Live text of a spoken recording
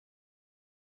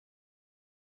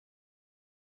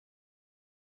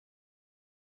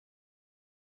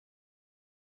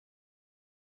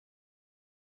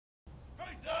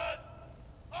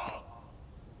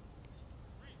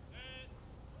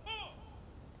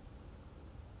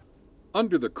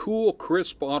Under the cool,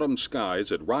 crisp autumn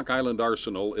skies at Rock Island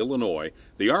Arsenal, Illinois,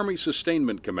 the Army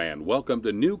Sustainment Command welcomed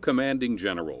a new commanding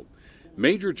general.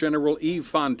 Major General E.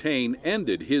 Fontaine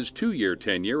ended his 2-year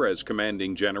tenure as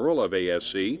commanding general of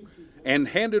ASC and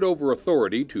handed over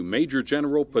authority to Major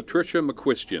General Patricia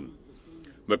McQuistion.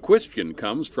 McQuistion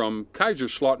comes from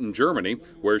Kaiserslautern, Germany,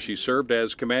 where she served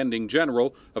as commanding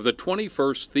general of the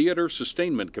 21st Theater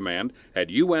Sustainment Command at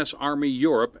U.S. Army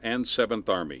Europe and 7th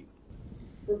Army.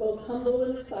 We're both humbled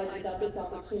and excited about this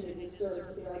opportunity to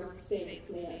serve with the Army Sustainment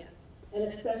Command, and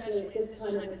especially at this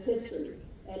time of its history,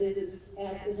 as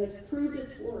it has proved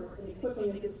its worth in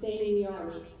equipping and sustaining the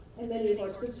Army and many of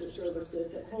our sister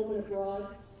services at home and abroad,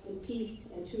 in peace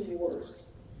and 2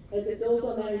 wars. As it builds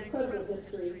on that incredible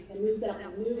history and moves out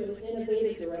in new and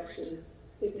innovative directions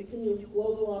to continue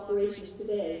global operations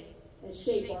today and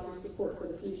shape Army support for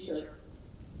the future.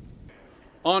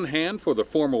 On hand for the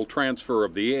formal transfer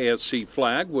of the ASC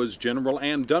flag was General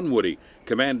Ann Dunwoody,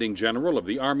 Commanding General of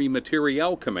the Army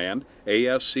Materiel Command,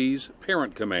 ASC's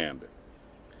parent command.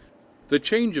 The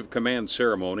change of command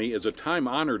ceremony is a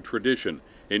time-honored tradition,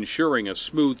 ensuring a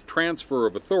smooth transfer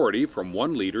of authority from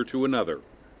one leader to another.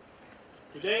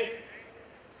 Today,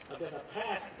 as I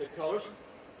pass the colors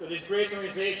to this great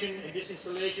organization and this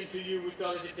installation to you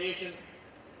without hesitation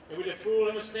and with a full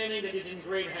understanding that is in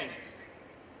great hands.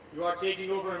 You are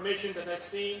taking over a mission that has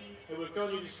seen and will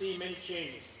continue to see many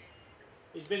changes.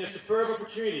 It's been a superb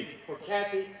opportunity for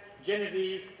Kathy,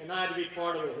 Genevieve, and I to be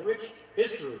part of a rich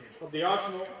history of the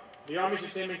Arsenal, the Army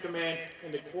Sustainment Command,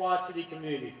 and the Quad City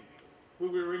community. We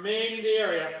will remain in the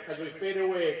area as we fade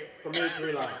away from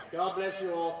military life. God bless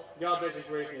you all. God bless this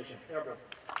great nation. Ever.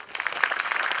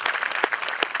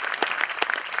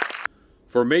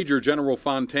 For Major General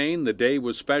Fontaine, the day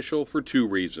was special for 2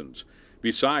 reasons.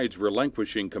 Besides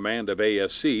relinquishing command of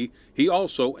ASC, he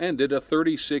also ended a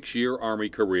 36-year Army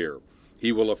career.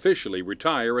 He will officially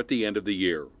retire at the end of the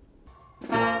year.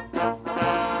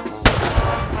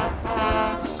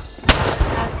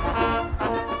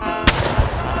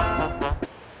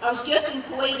 I was just in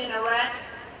Kuwait in Iraq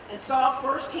and saw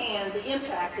firsthand the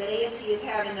impact that ASC is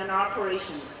having on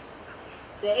operations.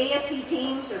 The ASC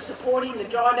teams are supporting the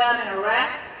drawdown in Iraq,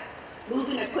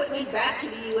 moving equipment back to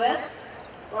the U.S.,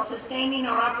 while sustaining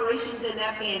our operations in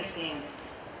Afghanistan.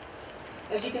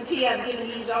 As you can see, I've given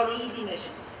Yves all the easy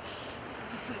missions.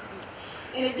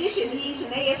 In addition, Yves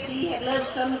and AFC had led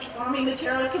some Army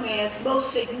Materiel Command's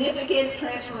most significant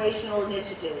transformational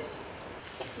initiatives.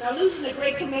 Now, losing a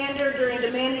great commander during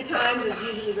demanding times is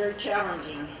usually very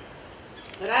challenging.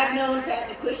 But I've known Pat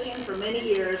McQuistion for many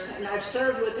years, and I've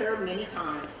served with her many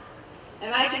times.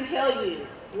 And I can tell you,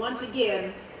 once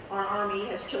again, our Army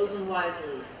has chosen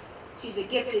wisely. She's a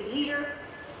gifted leader,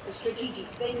 a strategic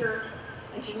thinker,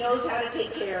 and she knows how to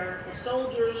take care of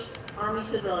soldiers, Army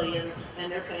civilians,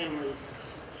 and their families.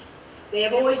 They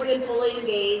have always been fully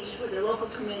engaged with their local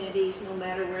communities, no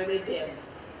matter where they've been.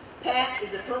 Pat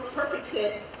is a perfect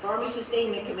fit for Army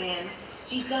Sustainment Command.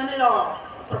 She's done it all.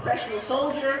 A professional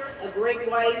soldier, a great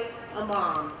wife, a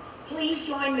mom. Please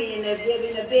join me in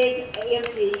giving a big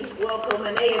AMC welcome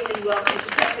and ASC welcome to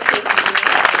Patricia E.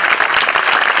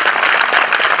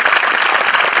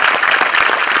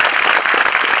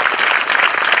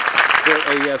 For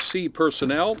ASC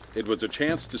personnel, it was a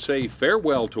chance to say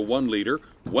farewell to one leader,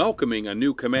 welcoming a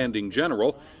new commanding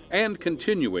general, and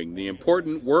continuing the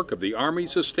important work of the Army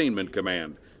Sustainment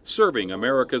Command, serving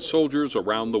America's soldiers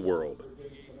around the world.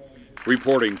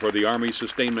 Reporting for the Army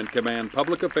Sustainment Command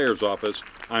Public Affairs Office,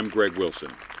 I'm Greg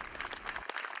Wilson.